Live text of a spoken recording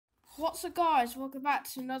What's up, guys? Welcome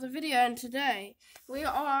back to another video, and today we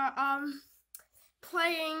are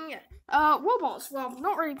playing Worldbox. Well,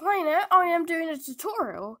 not really playing it. I am doing a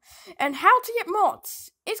tutorial and how to get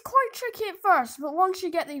mods. It's quite tricky at first, but once you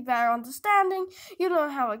get the better understanding, you know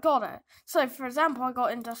how I got it. So, for example, I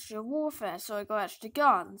got industrial warfare, so I got extra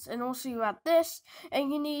guns, and also you add this,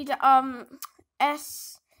 and you need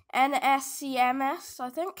NSCMS, I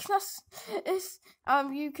think that's is.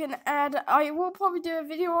 You can add. I will probably do a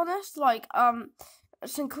video on this, like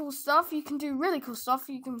some cool stuff. You can do really cool stuff.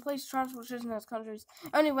 You can place transporters in those countries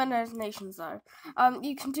only when there's nations, though.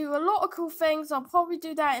 You can do a lot of cool things. I'll probably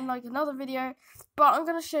do that in like another video, but I'm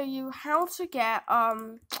gonna show you how to get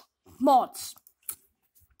mods.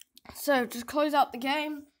 So just close out the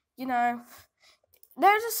game. You know,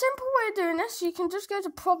 there's a simple way of doing this. You can just go to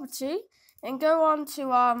property and go on to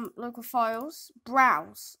local files,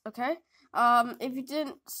 browse, okay? If you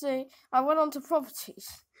didn't see, I went on to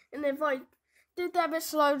properties, and if I did that a bit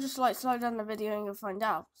slow, just like slow down the video and you'll find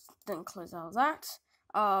out. Then close out of that.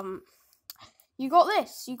 You got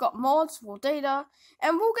this, you got mods, world data,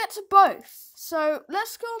 and we'll get to both. So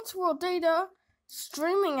let's go on to world data,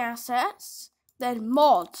 streaming assets, then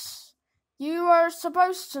mods. You are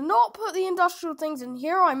supposed to not put the industrial things in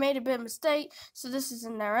here. I made a bit of a mistake, so this is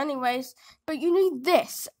in there anyways. But you need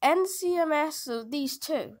this, NCMS, of these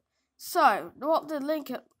two. So, what the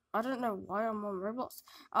link, I don't know why I'm on Roblox.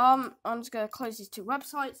 I'm just going to close these two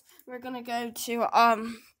websites. We're going to go to,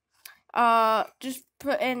 just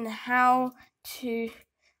put in how to,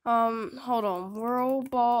 hold on,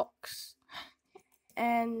 Worldbox,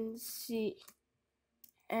 NCMS.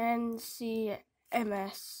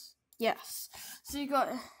 Yes.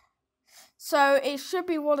 So it should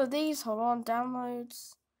be one of these. Hold on,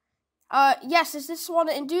 downloads. Yes, it's this one,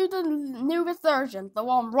 and do the newest version, the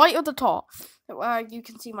one right at the top, where you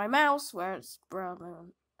can see my mouse, where it's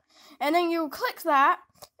brown. And then you'll click that,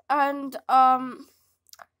 and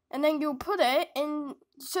then you'll put it in,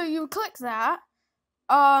 so you click that,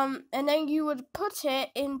 and then you would put it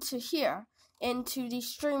into here, into the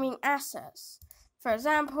streaming assets. For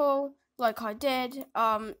example, like I did,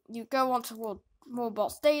 you go onto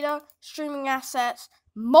Worldbox data, streaming assets,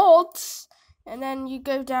 mods, and then you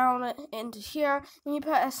go down into here, and you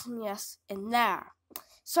put SMS in there.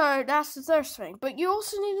 So that's the first thing. But you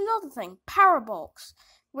also need another thing, Parabox,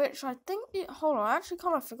 which I think, hold on, I actually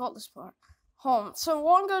kind of forgot this part. Hold on. So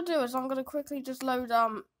what I'm going to do is I'm going to quickly just load,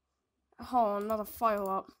 hold on, another file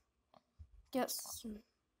up. I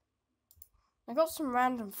got some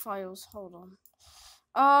random files, hold on.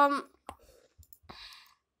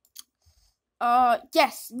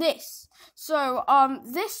 Yes, this. So,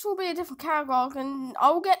 this will be a different catalog, and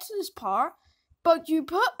I'll get to this part, but you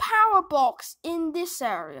put Powerbox in this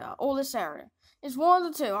area, or this area. It's one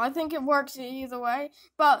of the two. I think it works either way,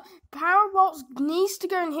 but Powerbox needs to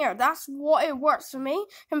go in here. That's what it works for me,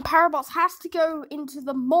 and Powerbox has to go into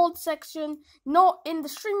the mod section, not in the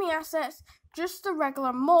streaming assets, just the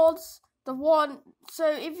regular mods, the one,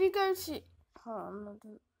 so if you go to, hold on,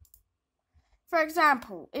 for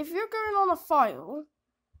example, if you're going on a file,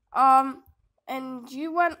 and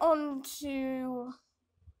you went on to,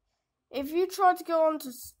 if you try to go on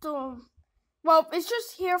to store, well, it's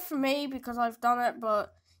just here for me because I've done it,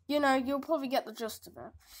 but, you know, you'll probably get the gist of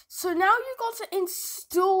it. So now you got to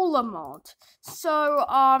install a mod. So,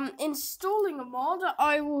 installing a mod,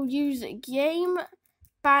 I will use Game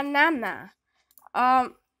Banana.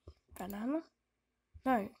 Banana?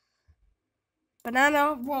 No.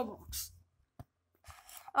 Banana Worldbox.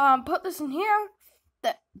 Put this in here.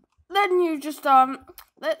 Then you just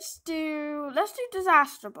let's do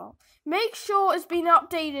Disaster Ball. Make sure it's been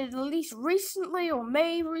updated at least recently or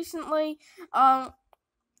made recently.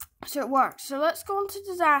 So it works. So let's go into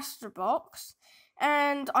Disaster Box.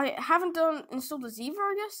 And I haven't installed this either,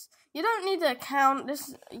 I guess. You don't need an account.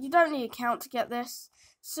 You don't need an account to get this.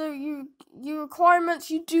 So your requirements,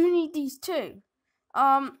 you do need these two.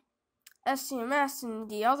 SCMS in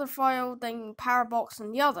the other file, then Powerbox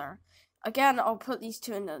in the other. Again, I'll put these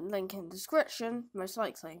two in the link in the description, most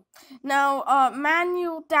likely. Now,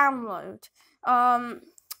 manual download.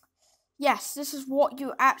 Yes, this is what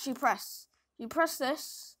you actually press. You press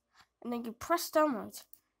this, and then you press download.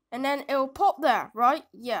 And then it'll pop there, right?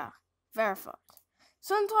 Yeah, verified.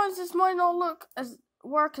 Sometimes this might not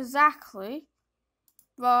work exactly,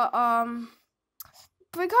 but,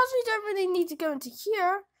 because we don't really need to go into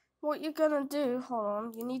here, what you're gonna do, hold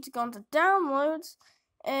on, you need to go into downloads,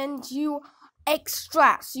 and you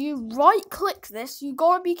extract. So you right click this, you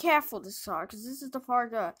gotta be careful this time, because this is the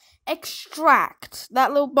part go. Extract,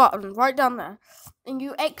 that little button right down there, and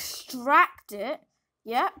you extract it,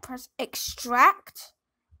 yeah, press extract,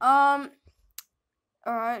 Alright,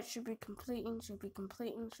 should be completing.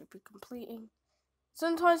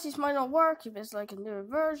 Sometimes these might not work if it's like a newer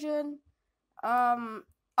version. Oh,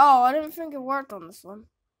 I didn't think it worked on this one.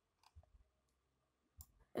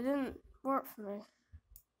 It didn't work for me.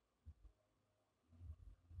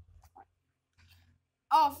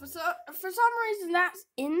 Oh, for some reason that's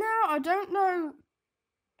in there. I don't know.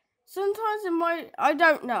 Sometimes it might. I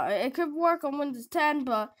don't know. It could work on Windows 10,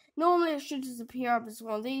 but normally it should just appear up as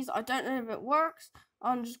one of these. I don't know if it works.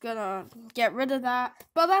 I'm just gonna get rid of that.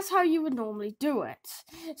 But that's how you would normally do it.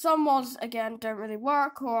 Some mods, again, don't really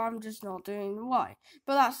work, or I'm just not doing the why.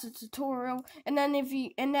 But that's the tutorial. And then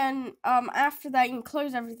after that, you can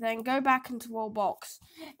close everything, go back into Worldbox,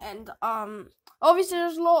 and obviously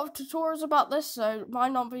there's a lot of tutorials about this, so it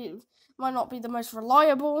might not be the most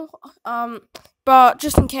reliable. But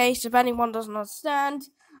just in case, if anyone doesn't understand,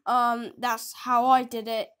 that's how I did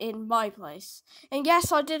it in my place. And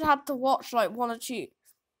yes, I did have to watch like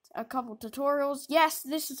a couple tutorials. Yes,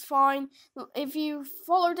 this is fine. If you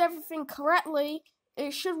followed everything correctly,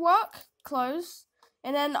 it should work. Close,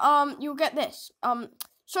 and then you'll get this.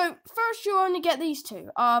 So first you only get these two.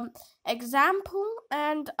 Example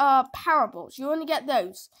and parables. You only get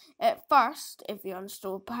those at first if you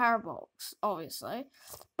install parables, obviously.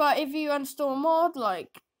 But if you install a mod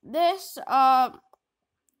like this,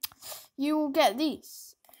 you will get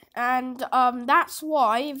these. And that's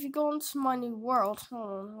why if you go into my new world,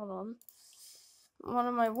 hold on. One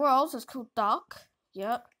of my worlds is called Duck.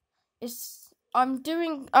 Yep. I'm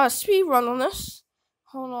doing a speed run on this.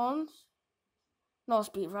 Hold on. Not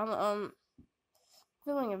speed run,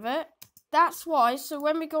 filling of it. That's why, so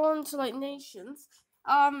when we go on to like nations,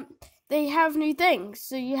 they have new things.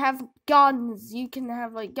 So you have guns, you can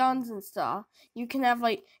have like guns and stuff. You can have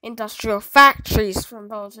like industrial factories from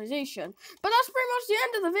monetization. But that's pretty much the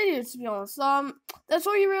end of the video, to be honest. That's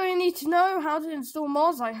all you really need to know, how to install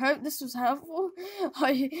mods. I hope this was helpful.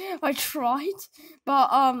 I tried. But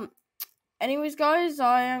anyways, guys,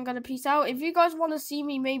 I am gonna peace out. If you guys want to see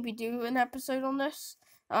me maybe do an episode on this,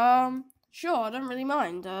 sure, I don't really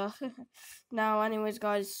mind. Now, anyways,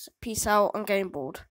 guys, peace out. I'm getting bored.